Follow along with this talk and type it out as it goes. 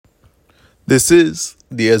This is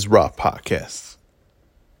the Ezra Podcast.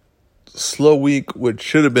 Slow week, which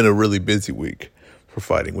should have been a really busy week for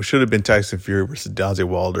fighting, which should have been Tyson Fury versus Deontay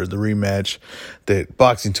Wilder, the rematch that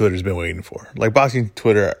boxing Twitter has been waiting for. Like boxing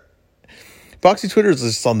Twitter is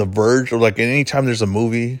just on the verge of like anytime there's a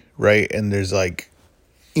movie, right? And there's like,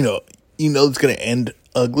 it's going to end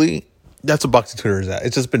ugly. That's what boxing Twitter is at.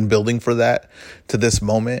 It's just been building for that to this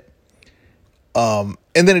moment. And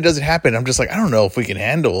then it doesn't happen. I'm just like, I don't know if we can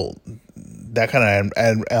handle that kind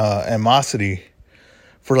of animosity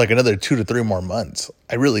for like another 2 to 3 more months.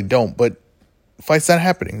 I really don't. But fight's not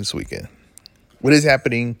happening this weekend. What is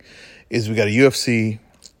happening is we got a UFC.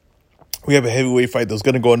 We have a heavyweight fight that's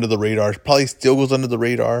going to go under the radar. Probably still goes under the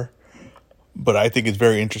radar, but I think it's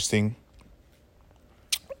very interesting.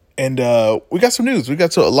 And we got some news.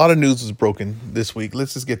 A lot of news was broken this week.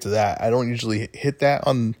 Let's just get to that. I don't usually hit that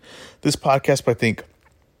on this podcast, but I think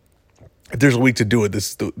if there's a week to do it,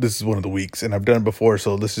 this is one of the weeks. And I've done it before,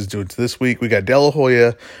 so let's just do it this week. We got De La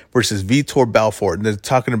Hoya versus Vitor Belfort, and they're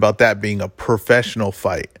talking about that being a professional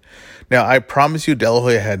fight. Now, I promise you, De La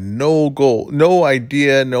Hoya had no goal, no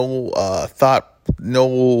idea, no thought,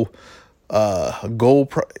 no goal.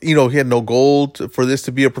 He had no goal for this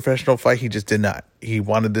to be a professional fight. He just did not. He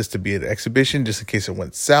wanted this to be an exhibition just in case it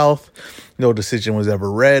went south. No decision was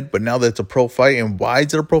ever read. But now that it's a pro fight, and why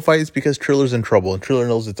is it a pro fight? It's because Triller's in trouble, and Triller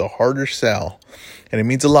knows it's a harder sell, and it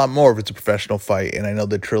means a lot more if it's a professional fight. And I know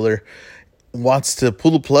that Triller wants to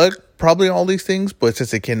pull the plug, probably all these things, but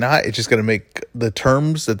since it cannot, it's just going to make the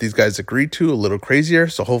terms that these guys agreed to a little crazier.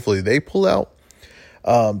 So hopefully they pull out.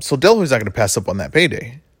 So De La Hoya's not going to pass up on that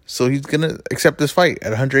payday. So he's going to accept this fight at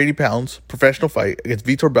 180 pounds, professional fight against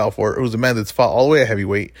Vitor Belfort, who's a man that's fought all the way at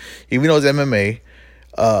heavyweight, even though it's MMA.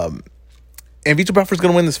 And Vitor Belfort's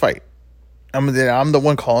going to win this fight. I'm the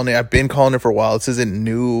one calling it. I've been calling it for a while. This isn't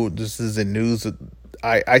new. This isn't news.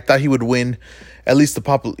 I thought he would win at least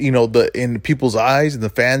in people's eyes and the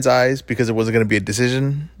fans' eyes because it wasn't going to be a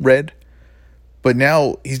decision read. But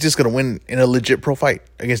now he's just going to win in a legit pro fight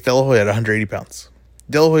against De La Hoya at 180 pounds.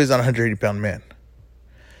 De La Hoya is not a 180-pound man.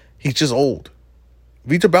 He's just old.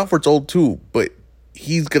 Vitor Belfort's old too, but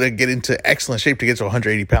he's going to get into excellent shape to get to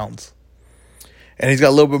 180 pounds. And he's got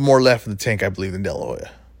a little bit more left in the tank, I believe, than De La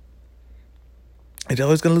Hoya. And De La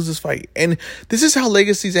Hoya's going to lose this fight. And this is how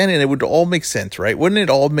legacies end, and it would all make sense, right? Wouldn't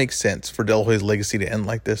it all make sense for De La Hoya's legacy to end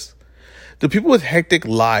like this? The people with hectic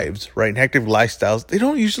lives, right, and hectic lifestyles, they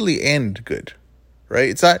don't usually end good, right?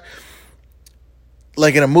 It's not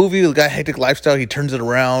like in a movie, the guy hectic lifestyle, he turns it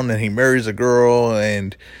around and he marries a girl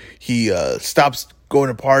and he stops going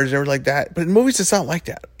to parties and everything like that. But in movies, it's not like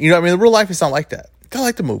that. In real life, it's not like that. It's not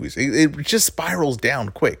like the movies. It just spirals down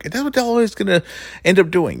quick. And that's what De La Hoya is going to end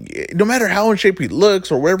up doing. No matter how in shape he looks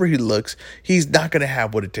or wherever he looks, he's not going to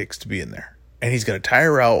have what it takes to be in there. And he's going to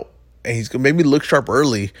tire out. And he's going to maybe look sharp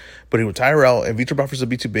early, but he will tire out. And Vitor Belfort's going to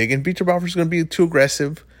be too big. And Vitor Belfort's going to be too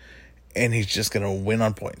aggressive. And he's just going to win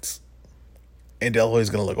on points. And De La Hoya's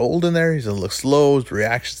going to look old in there. He's going to look slow. His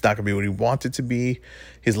reaction's not going to be what he wants it to be.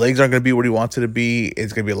 His legs aren't going to be what he wants it to be.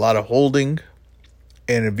 It's going to be a lot of holding.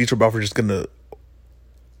 And Vitor Belfort's just going to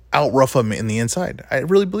out-rough him in the inside. I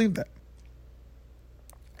really believe that.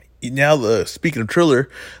 Now, speaking of Triller,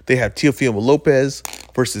 they have Teofimo Lopez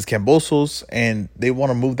versus Kambosos. And they want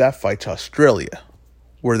to move that fight to Australia.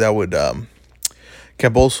 Where that would...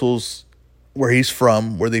 Kambosos, where he's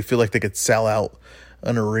from, where they feel like they could sell out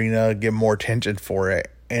an arena, get more attention for it.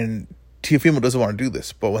 And Teofimo doesn't want to do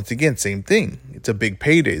this. But once again, same thing. It's a big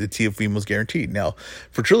payday that Teofimo's guaranteed. Now,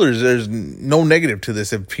 for Triller, there's no negative to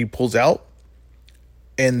this. If he pulls out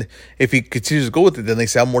and if he continues to go with it, then they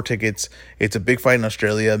sell more tickets. It's a big fight in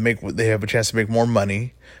Australia. They have a chance to make more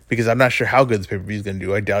money because I'm not sure how good this pay-per-view is going to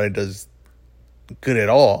do. I doubt it does good at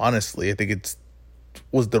all, honestly. I think it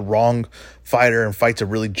was the wrong fighter and fight to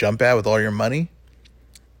really jump at with all your money.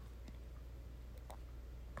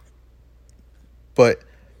 But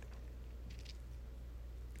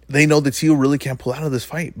they know that Teal really can't pull out of this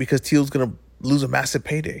fight because Teal's going to lose a massive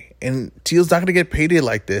payday. And Teal's not going to get payday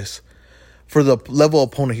like this for the level of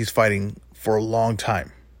opponent he's fighting for a long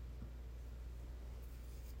time.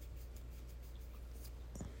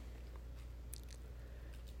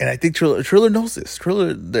 And I think Triller knows this.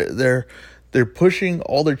 Triller, they're pushing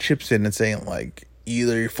all their chips in and saying, like,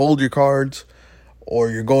 either you fold your cards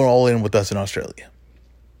or you're going all in with us in Australia.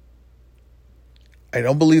 I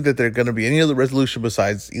don't believe that there's going to be any other resolution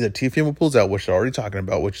besides either Teofimo pulls out, which they're already talking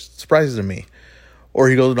about, which surprises me, or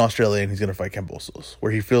he goes to Australia and he's going to fight Kambosos,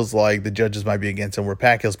 where he feels like the judges might be against him, where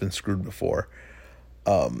Pacquiao's been screwed before.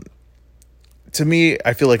 To me,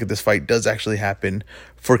 I feel like if this fight does actually happen,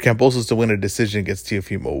 for Kambosos to win a decision against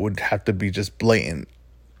Teofimo would have to be just blatant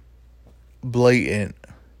blatant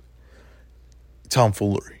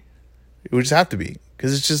tomfoolery. It would just have to be,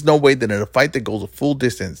 because it's just no way that in a fight that goes a full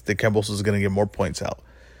distance that Kambosos is going to get more points out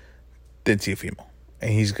than Teofimo,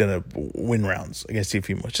 and he's going to win rounds against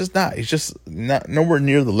Teofimo. It's just not. He's just not nowhere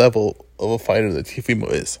near the level of a fighter that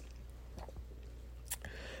Teofimo is.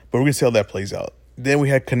 But we're going to see how that plays out. Then we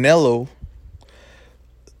had Canelo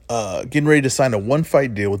getting ready to sign a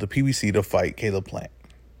one-fight deal with the PBC to fight Caleb Plant.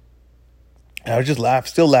 And I was just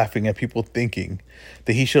still laughing at people thinking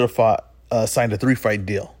that he should have signed a 3-fight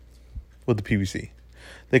deal with the PBC.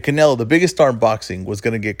 That Canelo, the biggest star in boxing, was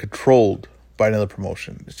going to get controlled by another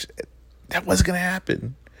promotion. That wasn't going to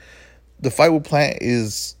happen. The fight with Plant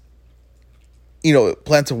is,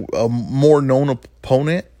 Plant's a more known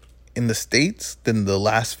opponent in the States than the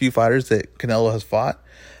last few fighters that Canelo has fought.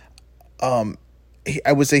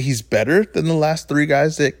 I would say he's better than the last 3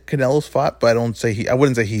 guys that Canelo's fought, but I wouldn't say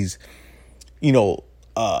he's, he's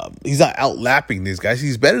not outlapping these guys.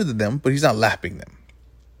 He's better than them, but he's not lapping them.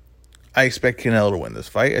 I expect Canelo to win this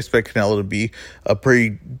fight. I expect Canelo to be a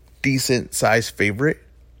pretty decent size favorite.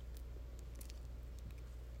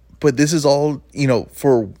 But this is all,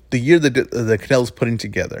 for the year that Canelo's putting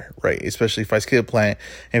together, right? Especially if he fights Caleb Plant,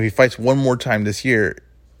 and if he fights one more time this year,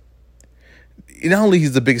 not only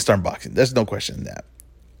he's the biggest star in boxing, there's no question in that.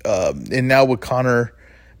 And now with Conor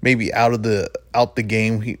maybe out the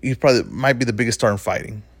game, he probably might be the biggest star in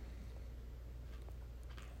fighting.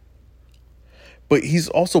 But he's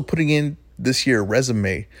also putting in this year a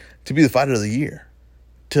resume to be the fighter of the year,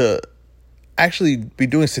 to actually be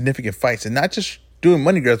doing significant fights and not just doing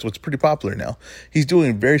money grabs, which is pretty popular now. He's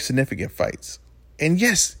doing very significant fights. And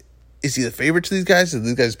yes, is he the favorite to these guys? Is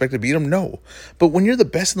these guys expect to beat him? No. But when you're the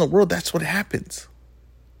best in the world, that's what happens.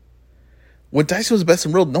 When Tyson was the best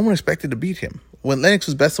in the world, no one expected to beat him. When Lennox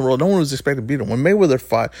was best in the world, no one was expected to beat him. When Mayweather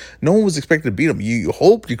fought, no one was expected to beat him. You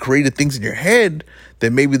hoped, you created things in your head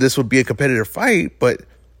that maybe this would be a competitive fight, but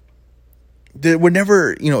they were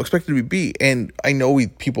never, expected to be beat. And I know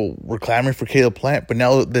people were clamoring for Caleb Plant, but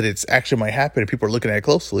now that it's actually might happen and people are looking at it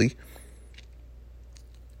closely,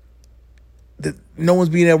 that no one's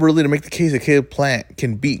being able really to make the case that Caleb Plant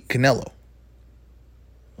can beat Canelo.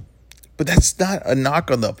 But that's not a knock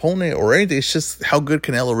on the opponent or anything. It's just how good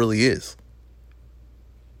Canelo really is.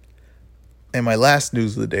 And my last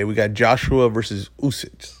news of the day, we got Joshua versus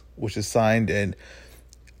Usyk, which is signed. And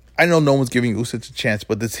I know no one's giving Usyk a chance,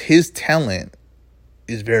 but his talent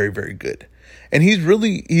is very, very good. And he's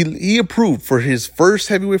really, he improved for his first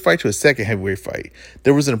heavyweight fight to his second heavyweight fight.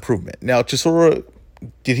 There was an improvement. Now, Chisora,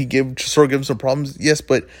 did Chisora give him some problems? Yes,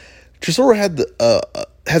 but Chisora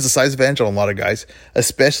has a size advantage on a lot of guys,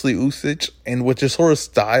 especially Usyk. And with Chisora's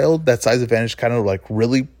style, that size advantage kind of like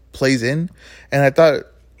really plays in. And I thought,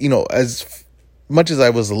 as much as I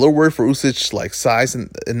was a little worried for Usyk, like size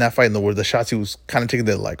in that fight, where the shots he was kind of taking,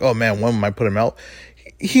 that like, oh man, one might put him out.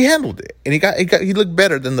 He handled it, and he looked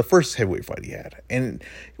better than the first heavyweight fight he had. And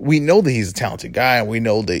we know that he's a talented guy, and we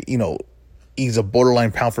know that he's a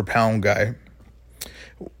borderline pound for pound guy.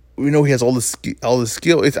 We know he has all the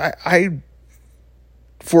skill. It's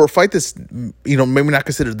for a fight that's maybe not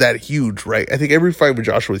considered that huge, right? I think every fight with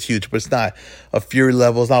Joshua is huge, but it's not a Fury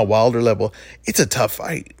level, it's not a Wilder level. It's a tough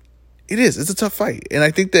fight. It is. It's a tough fight, and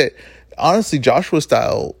I think that honestly, Joshua's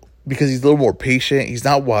style, because he's a little more patient, he's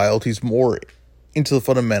not wild, he's more into the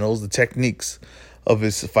fundamentals, the techniques of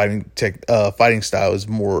his fighting style is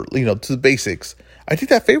more to the basics. I think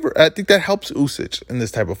that helps Usyk in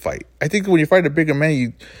this type of fight. I think when you fight a bigger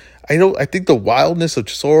man, I think the wildness of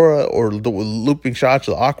Chisora or the looping shots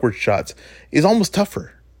or the awkward shots is almost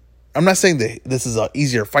tougher. I'm not saying that this is an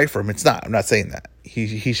easier fight for him. It's not. I'm not saying that.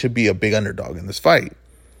 He should be a big underdog in this fight.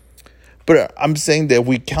 But I'm saying that if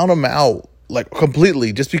we count him out like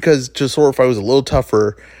completely, just because Chisora fight was a little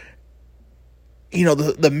tougher,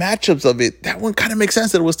 the matchups of it, that one kind of makes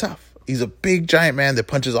sense that it was tough. He's a big giant man that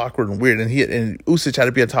punches awkward and weird, and Usyk had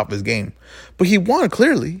to be on top of his game. But he won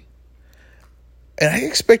clearly. And I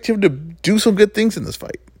expect him to do some good things in this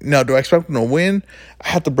fight. Now, do I expect him to win? I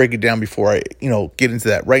have to break it down before I, get into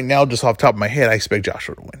that. Right now, just off the top of my head, I expect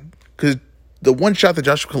Joshua to win. Because the one shot that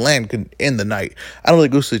Joshua can land can end the night. I don't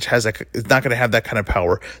think Usyk is not going to have that kind of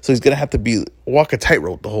power. So he's going to have to walk a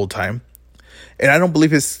tightrope the whole time. And I don't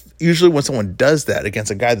believe usually when someone does that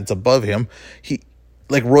against a guy that's above him,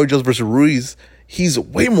 like Roy Jones versus Ruiz, he's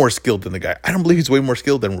way more skilled than the guy. I don't believe he's way more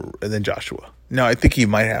skilled than Joshua. Now, I think he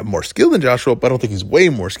might have more skill than Joshua, but I don't think he's way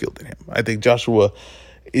more skilled than him. I think Joshua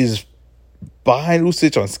is behind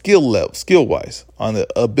Usyk on skill-wise, on the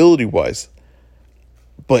ability-wise,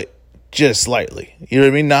 but just slightly. You know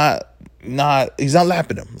what I mean? He's not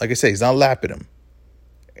lapping him. Like I say, he's not lapping him.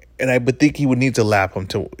 And I would think he would need to lap him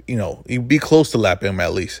to, he'd be close to lapping him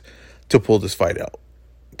at least to pull this fight out,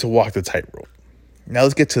 to walk the tightrope. Now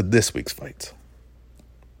let's get to this week's fights.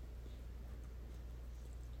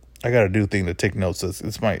 I got to do a thing to take notes.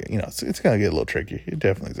 It's going to get a little tricky. It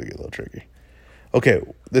definitely is going to get a little tricky. Okay,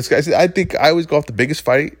 this guy, I think I always go off the biggest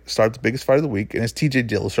fight, start the biggest fight of the week, and it's TJ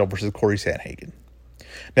Dillashaw versus Corey Sandhagen.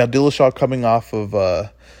 Now, Dillashaw coming off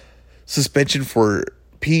of suspension for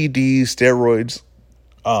PEDs, steroids,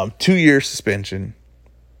 2-year suspension.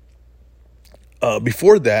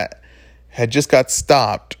 Before that, had just got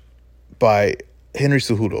stopped by Henry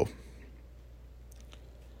Cejudo.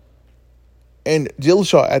 And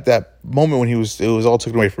Dillashaw, at that moment when it was all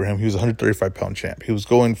taken away from him, he was a 135-pound champ. He was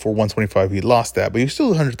going for 125. He lost that, but he was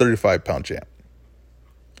still a 135-pound champ.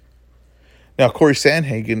 Now, Corey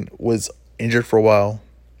Sandhagen was injured for a while.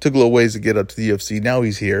 Took a little ways to get up to the UFC. Now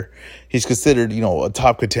he's here. He's considered, a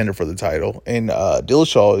top contender for the title. And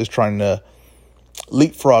Dillashaw is trying to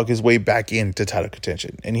leapfrog his way back into title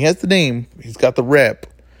contention. And he has the name. He's got the rep.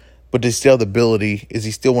 But does he still have the ability? Is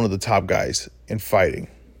he still one of the top guys in fighting?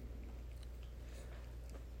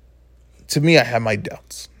 To me, I have my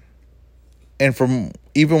doubts. And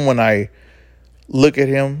even when I look at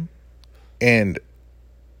him and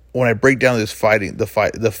when I break down his fighting,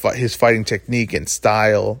 his fighting technique and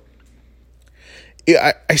style,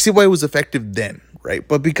 I see why it was effective then, right?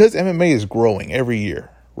 But because MMA is growing every year,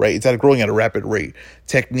 right? It's growing at a rapid rate.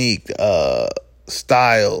 Technique,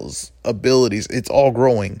 styles, abilities, it's all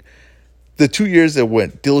growing. The 2 years that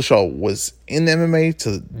Dillashaw was in MMA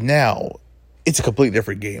to now, it's a completely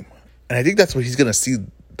different game. And I think that's what he's going to see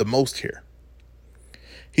the most here.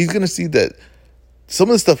 He's going to see that some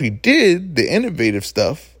of the stuff he did, the innovative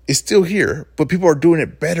stuff, is still here. But people are doing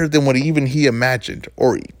it better than what even he imagined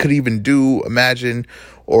or could even imagine,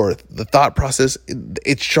 or the thought process.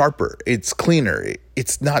 It's sharper. It's cleaner.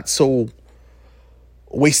 It's not so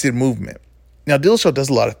wasted movement. Now, Dillashaw does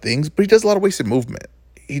a lot of things, but he does a lot of wasted movement.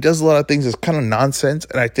 He does a lot of things that's kind of nonsense.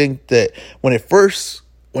 And I think that when he first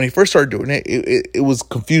started doing it, it was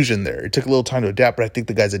confusion there. It took a little time to adapt, but I think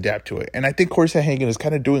the guys adapt to it. And I think Corey Sandhagen is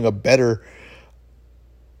kind of doing a better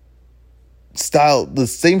style, the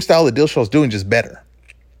same style that Dillashaw is doing, just better.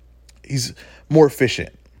 He's more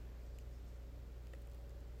efficient.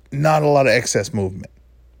 Not a lot of excess movement.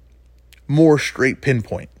 More straight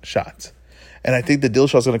pinpoint shots. And I think that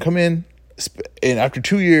Dillashaw is going to come in, and after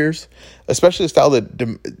 2 years, especially his style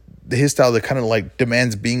that kind of like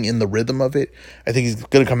demands being in the rhythm of it, I think he's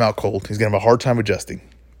going to come out cold. He's going to have a hard time adjusting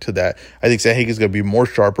to that. I think Sandhagen's going to be more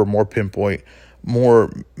sharper, more pinpoint,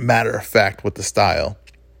 more matter of fact with the style.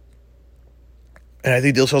 And I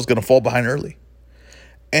think Dillashaw's going to fall behind early.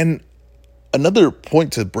 And another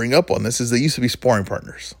point to bring up on this is they used to be sparring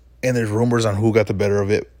partners. And there's rumors on who got the better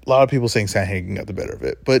of it. A lot of people saying Sandhagen got the better of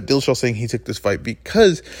it. But Dillashaw saying he took this fight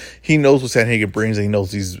because he knows what Sandhagen brings and he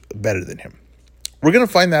knows he's better than him. We're going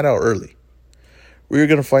to find that out early. We're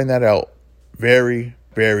going to find that out very,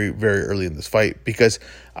 very, very early in this fight, because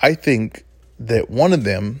I think that one of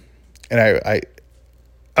them, and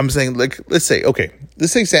I'm saying, like, let's say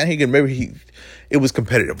Sandhagen, maybe it was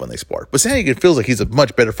competitive when they sparred, but Sandhagen feels like he's a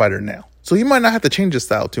much better fighter now. So he might not have to change his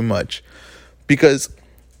style too much, because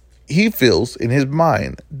he feels in his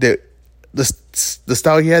mind that the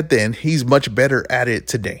style he had then, he's much better at it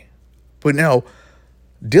today. But now,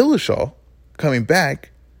 Dillashaw coming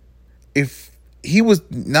back, if he was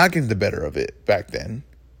not getting the better of it back then,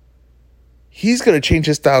 he's going to change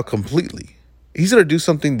his style completely. He's going to do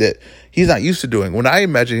something that he's not used to doing. When I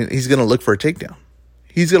imagine he's going to look for a takedown.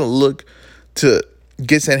 He's going to look to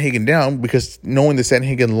get Sandhagen down, because knowing that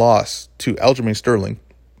Sandhagen lost to Aljamain Sterling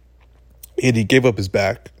and he gave up his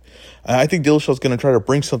back, I think Dillashaw's going to try to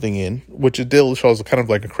bring something in, which is Dillashaw's kind of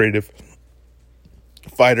like a creative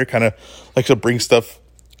fighter, kind of likes to bring stuff,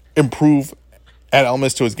 improve, add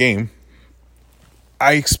elements to his game.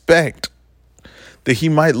 I expect that he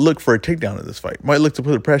might look for a takedown in this fight, might look to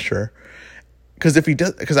put the pressure. Because if he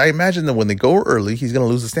does, because I imagine that when they go early, he's going to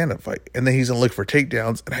lose the stand-up fight. And then he's going to look for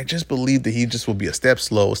takedowns. And I just believe that he just will be a step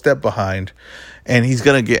slow, a step behind. And he's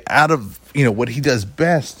going to get out of, what he does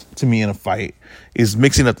best to me in a fight is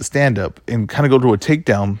mixing up the stand-up and kind of go to a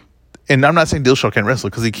takedown. And I'm not saying Dillashaw can't wrestle,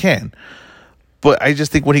 because he can. But I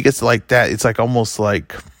just think when he gets like that, it's like almost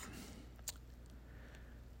like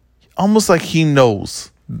he knows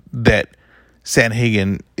that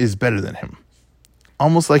Sandhagen is better than him.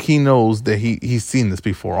 Almost like he knows that he's seen this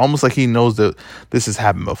before. Almost like he knows that this has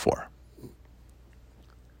happened before.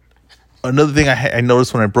 Another thing I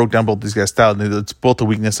noticed when I broke down both these guys' style, and it's both a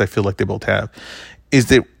weakness I feel like they both have, is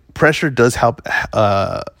that pressure does help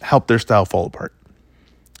their style fall apart.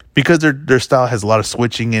 because their style has a lot of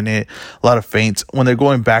switching in it, a lot of feints. When they're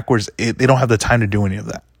going backwards, they don't have the time to do any of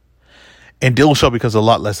that. And Dillashaw becomes a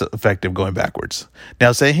lot less effective going backwards. Now,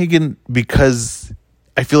 Sandhagen, because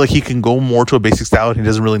I feel like he can go more to a basic style and he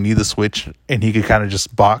doesn't really need the switch, and he can kind of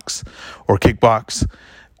just box or kickbox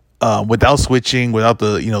without switching, without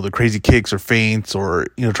the crazy kicks or feints or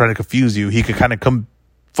trying to confuse you. He could kind of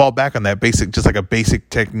fall back on that basic, just like a basic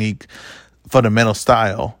technique, fundamental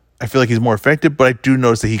style. I feel like he's more effective, but I do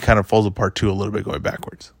notice that he kind of falls apart too a little bit going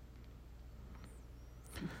backwards.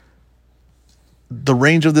 The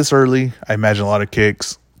range of this early, I imagine a lot of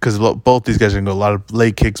kicks, because both these guys are going to go a lot of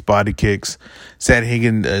leg kicks, body kicks.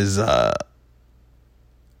 Sandhagen is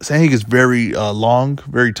very long,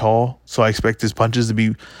 very tall, so I expect his punches to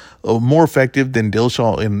be more effective than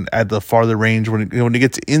Dillashaw at the farther range. When it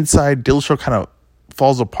gets inside, Dillashaw kind of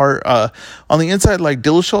falls apart. On the inside, like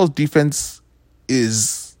Dillashaw's defense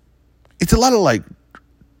it's a lot of like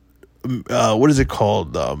what is it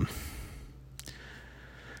called?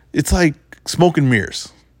 It's like smoke and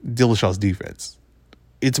mirrors. Dillashaw's defense.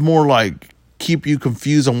 It's more like keep you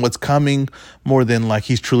confused on what's coming more than like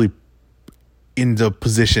he's truly in the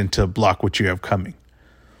position to block what you have coming.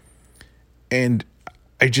 And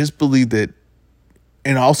I just believe that,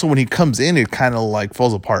 and also when he comes in, it kind of like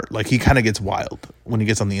falls apart. Like he kind of gets wild when he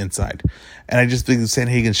gets on the inside. And I just think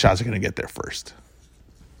Sandhagen's shots are going to get there first.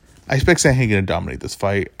 I expect Sandhagen to dominate this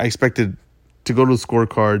fight. I expect it to go to the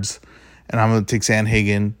scorecards, and I'm going to take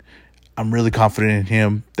Sandhagen. I'm really confident in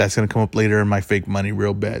him. That's going to come up later in my fake money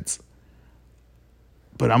real bets.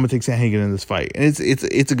 But I'm going to take Sandhagen in this fight. And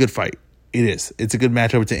it's a good fight. It is. It's a good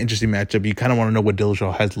matchup. It's an interesting matchup. You kind of want to know what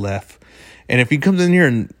Dillashaw has left. And if he comes in here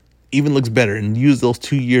and even looks better and use those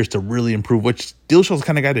 2 years to really improve, which Dillashaw's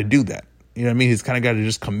kind of got to do that. You know what I mean? He's kind of got to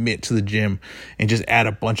just commit to the gym and just add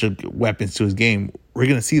a bunch of weapons to his game. We're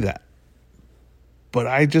going to see that. But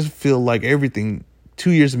I just feel like everything,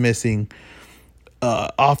 2 years missing,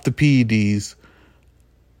 off the PEDs,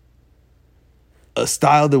 a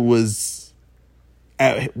style that was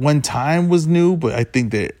at one time was new, but I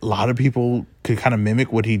think that a lot of people could kind of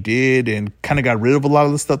mimic what he did and kind of got rid of a lot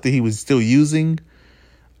of the stuff that he was still using.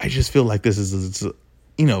 I just feel like this is,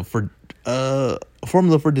 for a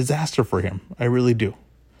formula for disaster for him. I really do.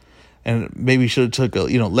 And maybe should have took a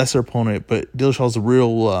lesser opponent, but Dillashaw's a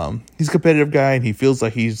real he's a competitive guy, and he feels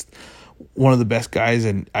like he's one of the best guys,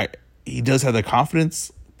 and he does have the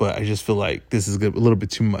confidence, but I just feel like this is a little bit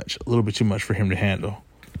too much for him to handle.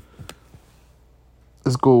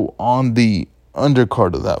 Let's go on the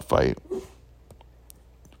undercard of that fight.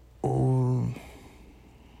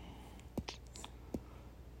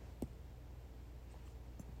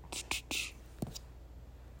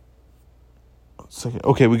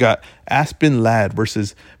 Okay, we got Aspen Ladd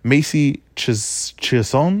versus Macy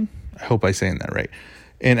Chiasson. I hope I'm saying that right.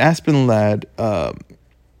 And Aspen Ladd,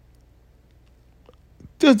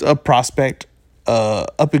 just a prospect,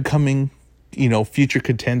 up and coming, future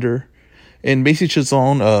contender. And Macy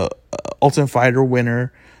Chiasson, Ultimate Fighter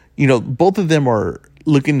winner. Both of them are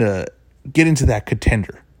looking to get into that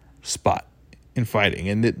contender spot in fighting,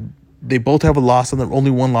 and they both have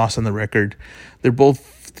only one loss on the record. They're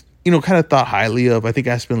both kind of thought highly of. I think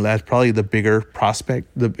Aspen Ladd's probably the bigger prospect,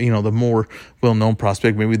 the more well-known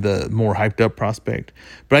prospect, maybe the more hyped up prospect.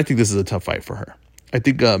 But I think this is a tough fight for her. I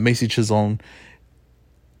think Macy Chiasson,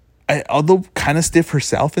 although kind of stiff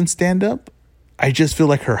herself in stand-up, I just feel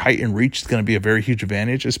like her height and reach is going to be a very huge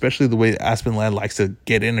advantage, especially the way Aspen Ladd likes to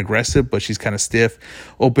get in aggressive, but she's kind of stiff,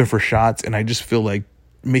 open for shots. And I just feel like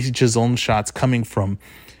Macy Chiasson's shots coming from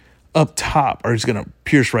up top are just going to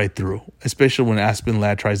pierce right through, especially when Aspen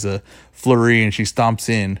Ladd tries to flurry and she stomps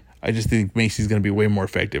in. I just think Macy's going to be way more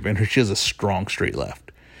effective, and she has a strong straight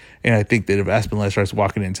left. And I think that if Aspen Ladd starts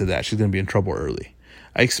walking into that, she's going to be in trouble early.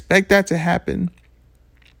 I expect that to happen.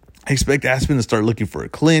 I expect Aspen to start looking for a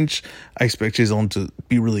clinch. I expect Chiasson to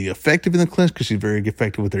be really effective in the clinch because she's very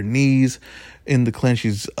effective with her knees in the clinch.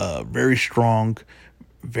 She's very strong,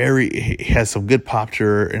 has some good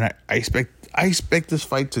posture, and I expect this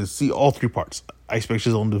fight to see all three parts. I expect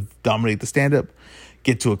Chiasson to dominate the stand-up,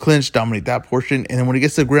 get to a clinch, dominate that portion, and then when it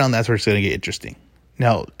gets to the ground, that's where it's going to get interesting.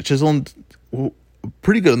 Now, Chiasson,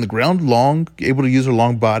 pretty good on the ground, long, able to use her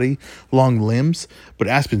long body, long limbs, but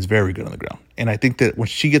Aspen's very good on the ground. And I think that when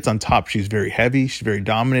she gets on top, she's very heavy, she's very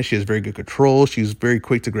dominant, she has very good control, she's very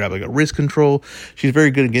quick to grab like a wrist control, she's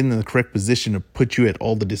very good at getting in the correct position to put you at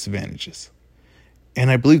all the disadvantages.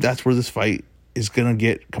 And I believe that's where this fight is going to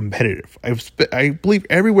get competitive. I believe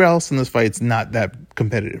everywhere else in this fight it's not that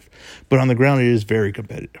competitive, but on the ground it is very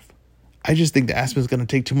competitive. I just think that Aspen's going to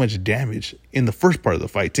take too much damage in the first part of the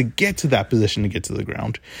fight to get to that position to get to the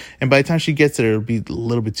ground. And by the time she gets there, it'll be a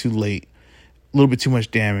little bit too late, a little bit too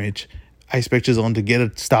much damage. I expect Giselle to get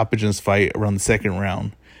a stoppage in this fight around the second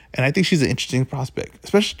round. And I think she's an interesting prospect,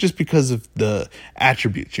 especially just because of the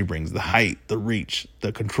attributes she brings, the height, the reach,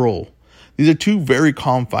 the control. These are two very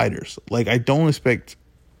calm fighters. Like, I don't expect,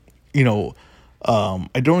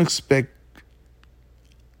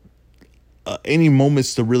 any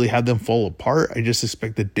moments to really have them fall apart. I just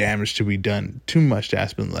expect the damage to be done too much to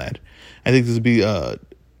Aspen Ladd. I think this will be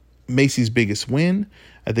Macy's biggest win.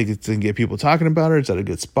 I think it's going to get people talking about her. It's at a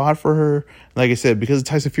good spot for her. Like I said, because the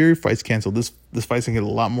Tyson Fury fight's canceled, this fight's going to get a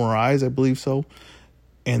lot more eyes, I believe so.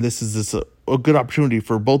 And this is a good opportunity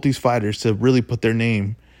for both these fighters to really put their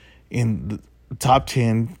name in the top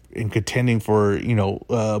 10 and contending for,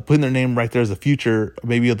 putting their name right there as a future,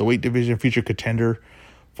 maybe of the weight division, future contender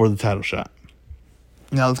for the title shot.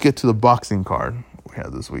 Now let's get to the boxing card we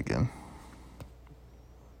have this weekend.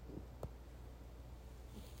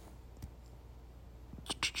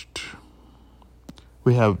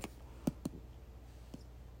 We have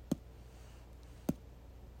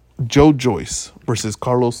Joe Joyce versus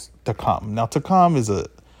Carlos Takam. Now Takam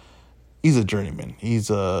he's a journeyman. He's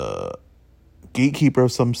a gatekeeper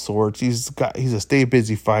of some sorts. He's a stay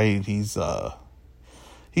busy fight. He's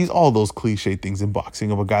all those cliche things in boxing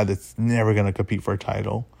of a guy that's never gonna compete for a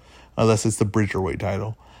title unless it's the Bridgerweight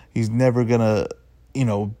title. He's never gonna,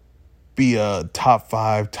 be a top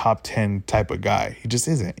 5, top 10 type of guy. He just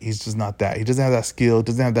isn't. He's just not that. He doesn't have that skill,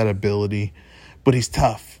 doesn't have that ability, but he's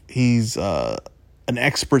tough. He's an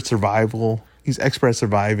expert survival. He's expert at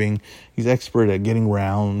surviving. He's expert at getting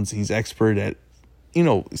rounds. He's expert at,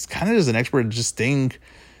 he's kind of just an expert at just staying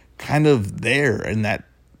kind of there in that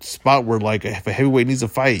spot where, like, if a heavyweight needs a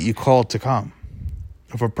fight, you call Takam.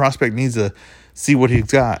 If a prospect needs to see what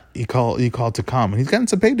he's got, you call Takam. And he's gotten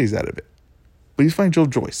some paydays out of it. But he's fighting Joe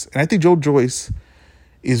Joyce. And I think Joe Joyce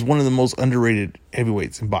is one of the most underrated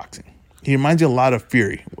heavyweights in boxing. He reminds you a lot of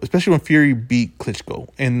Fury, especially when Fury beat Klitschko.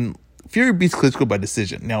 And Fury beats Klitschko by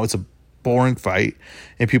decision. Now, it's a boring fight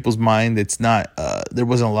in people's mind. It's not, there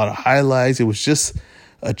wasn't a lot of highlights. It was just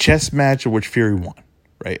a chess match in which Fury won,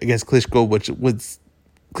 right? Against Klitschko, which was,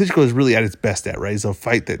 Klitschko is really at its best at, right? It's a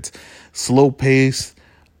fight that's slow paced,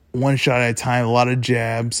 one shot at a time, a lot of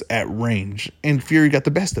jabs at range. And Fury got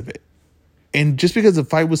the best of it. And just because the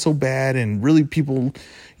fight was so bad and really people,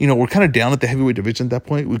 were kind of down at the heavyweight division at that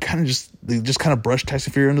point, they just kind of brushed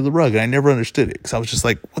Tyson Fury under the rug. And I never understood it because I was just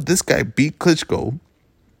like, well, this guy beat Klitschko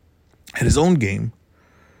at his own game.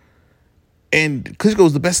 And Klitschko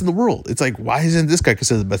is the best in the world. It's like, why isn't this guy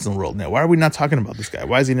considered the best in the world now? Why are we not talking about this guy?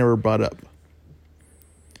 Why is he never brought up?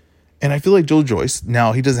 And I feel like Joe Joyce,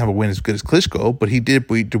 now he doesn't have a win as good as Klitschko, but he did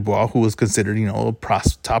beat Dubois, who was considered, a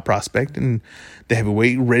top prospect in the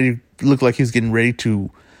heavyweight, looked like he was getting ready to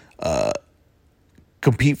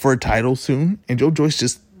compete for a title soon. And Joe Joyce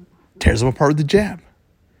just tears him apart with the jab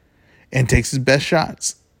and takes his best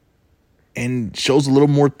shots and shows a little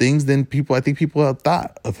more things than I think people have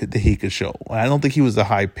thought of that he could show. I don't think he was a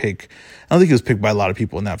high pick. I don't think he was picked by a lot of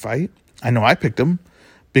people in that fight. I know I picked him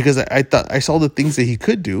because I thought I saw the things that he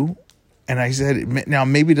could do. And I said, now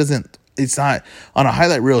maybe it's not on a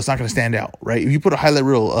highlight reel. It's not going to stand out, right? If you put a highlight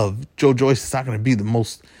reel of Joe Joyce, it's not going to be the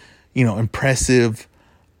most, impressive,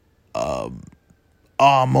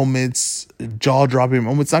 moments, jaw dropping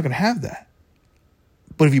moments. It's not going to have that.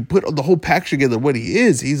 But if you put the whole package together, what he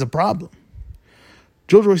is, he's a problem.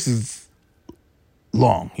 Joe Joyce is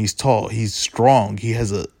long. He's tall. He's strong. He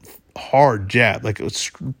has a hard jab, like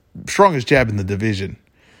strongest jab in the division.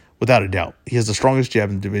 Without a doubt. He has the strongest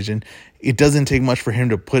jab in the division. It doesn't take much for him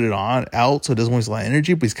to put it out, so it doesn't waste a lot of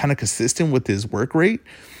energy, but he's kind of consistent with his work rate.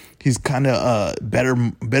 He's kind of better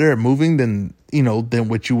at moving than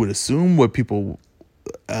what you would assume, what people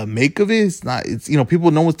make of it.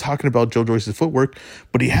 People know what's talking about Joe Joyce's footwork,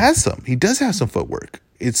 but he does have some footwork.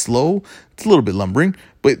 It's slow. It's a little bit lumbering,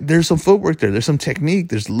 but there's some footwork there. There's some technique.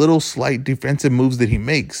 There's little slight defensive moves that he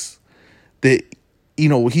makes that,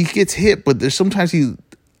 he gets hit, but there's sometimes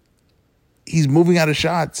he's moving out of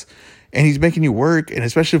shots and he's making you work. And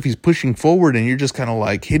especially if he's pushing forward and you're just kind of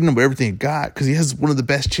like hitting him with everything you got, because he has one of the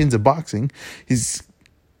best chins of boxing. His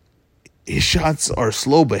shots are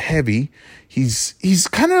slow but heavy. He's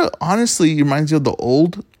kind of, honestly, reminds you of the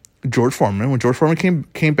old George Foreman. When George Foreman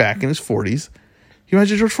came back in his 40s, he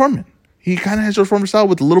reminds you of George Foreman. He kind of has George Foreman style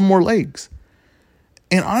with a little more legs.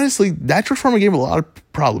 And honestly, that George Foreman gave a lot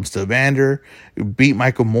of problems to Evander, beat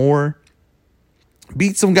Michael Moore,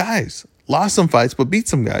 beat some guys. Lost some fights, but beat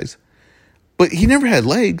some guys. But he never had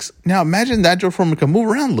legs. Now imagine that Joe Foreman can move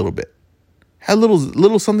around a little bit. had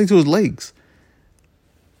little something to his legs.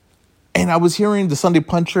 And I was hearing the Sunday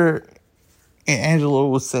Puncher, and Angelo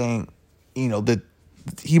was saying, that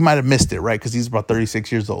he might have missed it, right? Because he's about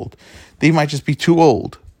 36 years old. That he might just be too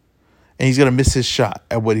old, and he's going to miss his shot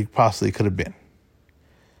at what he possibly could have been.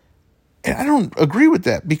 And I don't agree with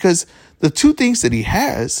that, because the two things that he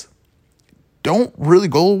has don't really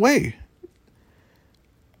go away.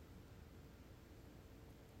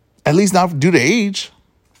 At least not due to age.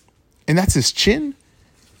 And that's his chin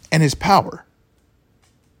and his power.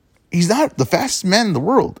 He's not the fastest man in the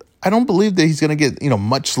world. I don't believe that he's going to get,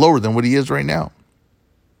 much slower than what he is right now.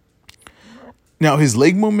 Now, his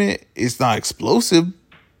leg movement is not explosive.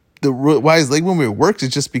 Why his leg movement works is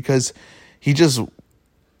just because he just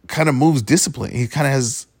kind of moves discipline. He kind of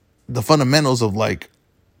has the fundamentals of like,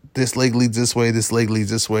 this leg leads this way, this leg leads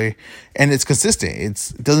this way. And it's consistent.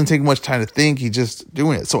 It doesn't take much time to think. He's just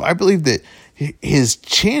doing it. So I believe that his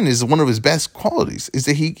chin is one of his best qualities, is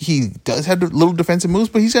that he does have little defensive moves,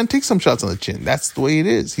 but he's going to take some shots on the chin. That's the way it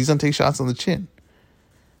is. He's going to take shots on the chin.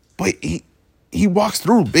 But he walks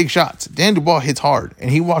through big shots. Dan Dubois hits hard,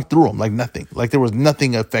 and he walked through them like nothing. Like there was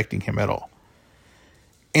nothing affecting him at all.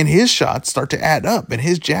 And his shots start to add up, and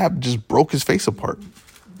his jab just broke his face apart.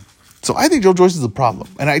 So I think Joe Joyce is a problem,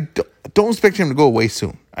 and I don't expect him to go away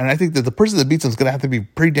soon. And I think that the person that beats him is going to have to be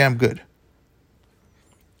pretty damn good.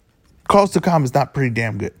 Carlos Takam is not pretty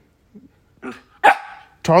damn good.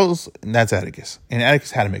 Charles, and that's Atticus. And Atticus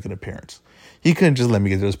had to make an appearance. He couldn't just let me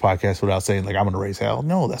get to this podcast without saying, like, I'm going to raise hell.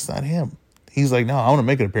 No, that's not him. He's like, no, I want to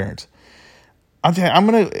make an appearance. I'm telling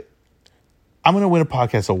you, I'm gonna win a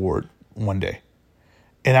podcast award one day.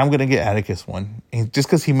 And I'm going to get Atticus one, and just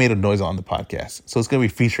because he made a noise on the podcast. So it's going to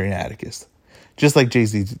be featuring Atticus, just like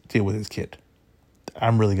Jay-Z did with his kid.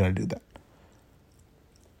 I'm really going to do that.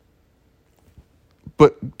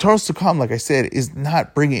 But Charles Takam, like I said, is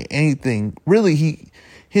not bringing anything. Really,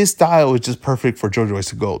 his style is just perfect for Joe Joyce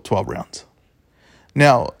to go 12 rounds.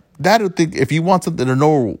 Now, if you want something to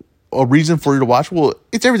know a reason for you to watch, well,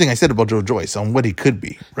 it's everything I said about Joe Joyce on what he could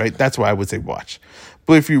be, right? That's why I would say watch.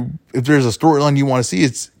 But if there's a storyline you want to see,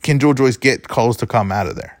 it's can Joe Joyce get Carlos Takam out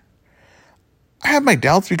of there? I have my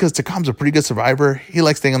doubts because Takam's a pretty good survivor. He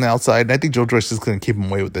likes staying on the outside, and I think Joe Joyce is going to keep him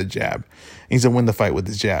away with the jab. He's going to win the fight with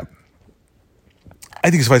his jab. I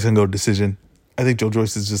think his fight's going to go to decision. I think Joe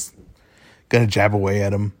Joyce is just going to jab away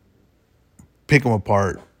at him, pick him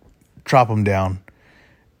apart, chop him down,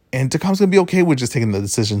 and Takam's going to be okay with just taking the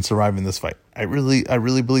decision, surviving this fight. I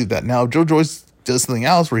really believe that. Now, if Joe Joyce does something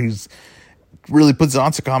else where he's really puts it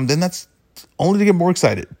on Takam, then that's only to get more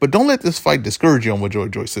excited. But don't let this fight discourage you on what Joe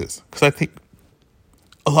Joyce is. Because I think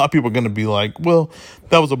a lot of people are going to be like, well,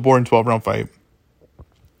 that was a boring 12-round fight.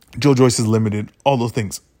 Joe Joyce is limited. All those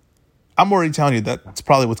things. I'm already telling you that's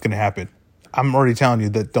probably what's going to happen. I'm already telling you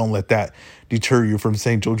that don't let that deter you from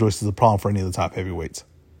saying Joe Joyce is a problem for any of the top heavyweights.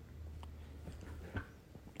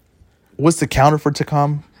 What's the counter for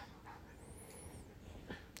Takam?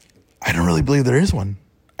 I don't really believe there is one.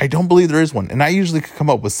 I don't believe there is one. And I usually come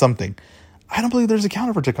up with something. I don't believe there's a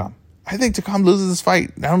counter for Takam. I think Takam loses this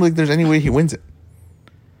fight. I don't think there's any way he wins it.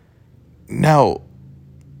 Now,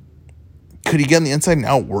 could he get on the inside and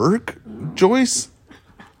outwork Joyce?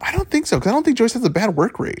 I don't think so, because I don't think Joyce has a bad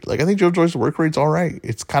work rate. Like, I think Joe Joyce's work rate's all right.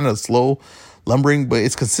 It's kind of slow, lumbering, but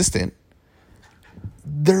it's consistent.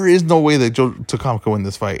 There is no way that Joe Takam can win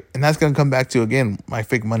this fight. And that's going to come back to, again, my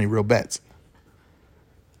fake money, real bets.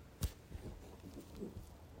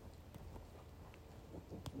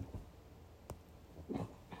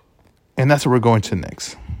 And that's what we're going to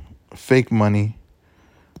next. Fake money,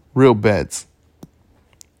 real bets.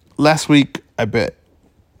 Last week, I bet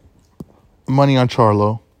money on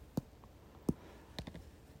Charlo.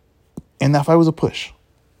 And that fight was a push.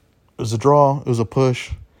 It was a draw. It was a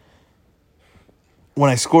push.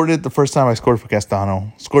 When I scored it the first time, I scored for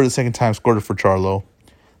Castano. Scored it the second time, scored it for Charlo.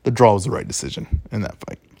 The draw was the right decision in that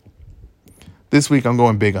fight. This week, I'm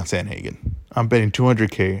going big on Sandhagen. I'm betting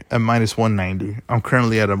 $200K at minus 190. I'm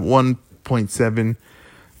currently at a 1.7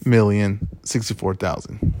 million,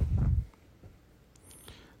 64,000.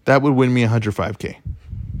 That would win me 105K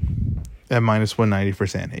at minus 190 for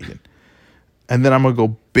Sandhagen. And then I'm going to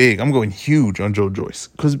go big. I'm going huge on Joe Joyce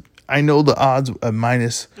because I know the odds at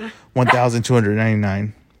minus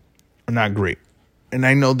 1,299 are not great. And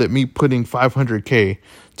I know that me putting 500K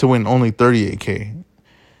to win only 38K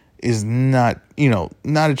is not,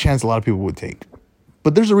 not a chance a lot of people would take.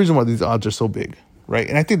 But there's a reason why these odds are so big, right?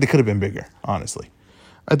 And I think they could have been bigger, honestly.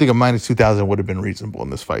 I think a minus 2,000 would have been reasonable in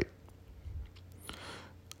this fight.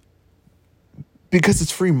 Because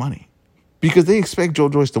it's free money. Because they expect Joe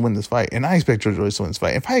Joyce to win this fight. And I expect Joe Joyce to win this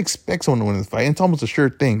fight. If I expect someone to win this fight, it's almost a sure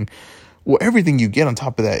thing Well, everything you get on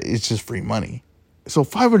top of that is just free money. So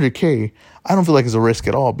 $500K, I don't feel like it's a risk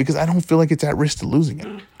at all because I don't feel like it's at risk to losing it.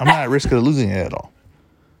 I'm not at risk of losing it at all.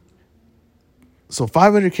 So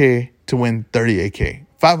 $500K to win $38K.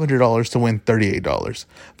 $500 to win $38.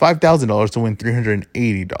 $5,000 to win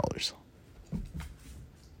 $380.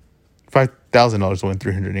 $5,000 to win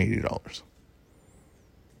 $380.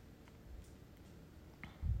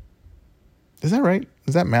 Is that right?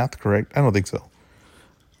 Is that math correct? I don't think so.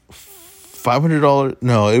 $500?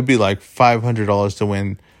 No, it would be like $500 to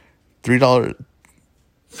win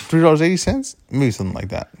 $3.80? Maybe something like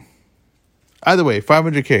that. Either way,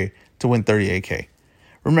 $500K to win $38K.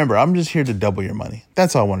 Remember, I'm just here to double your money.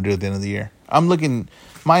 That's all I want to do at the end of the year.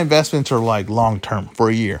 My investments are like long term for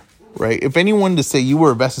a year, right? If anyone to say you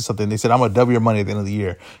were investing something, they said, I'm going to double your money at the end of the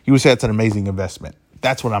year, you would say that's an amazing investment.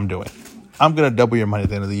 That's what I'm doing. I'm going to double your money at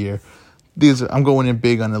the end of the year. I'm going in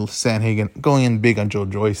big on the Sanhagen, going in big on Joe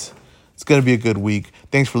Joyce. It's going to be a good week.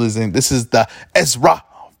 Thanks for listening. This is the Ezra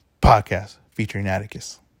Podcast featuring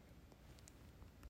Atticus.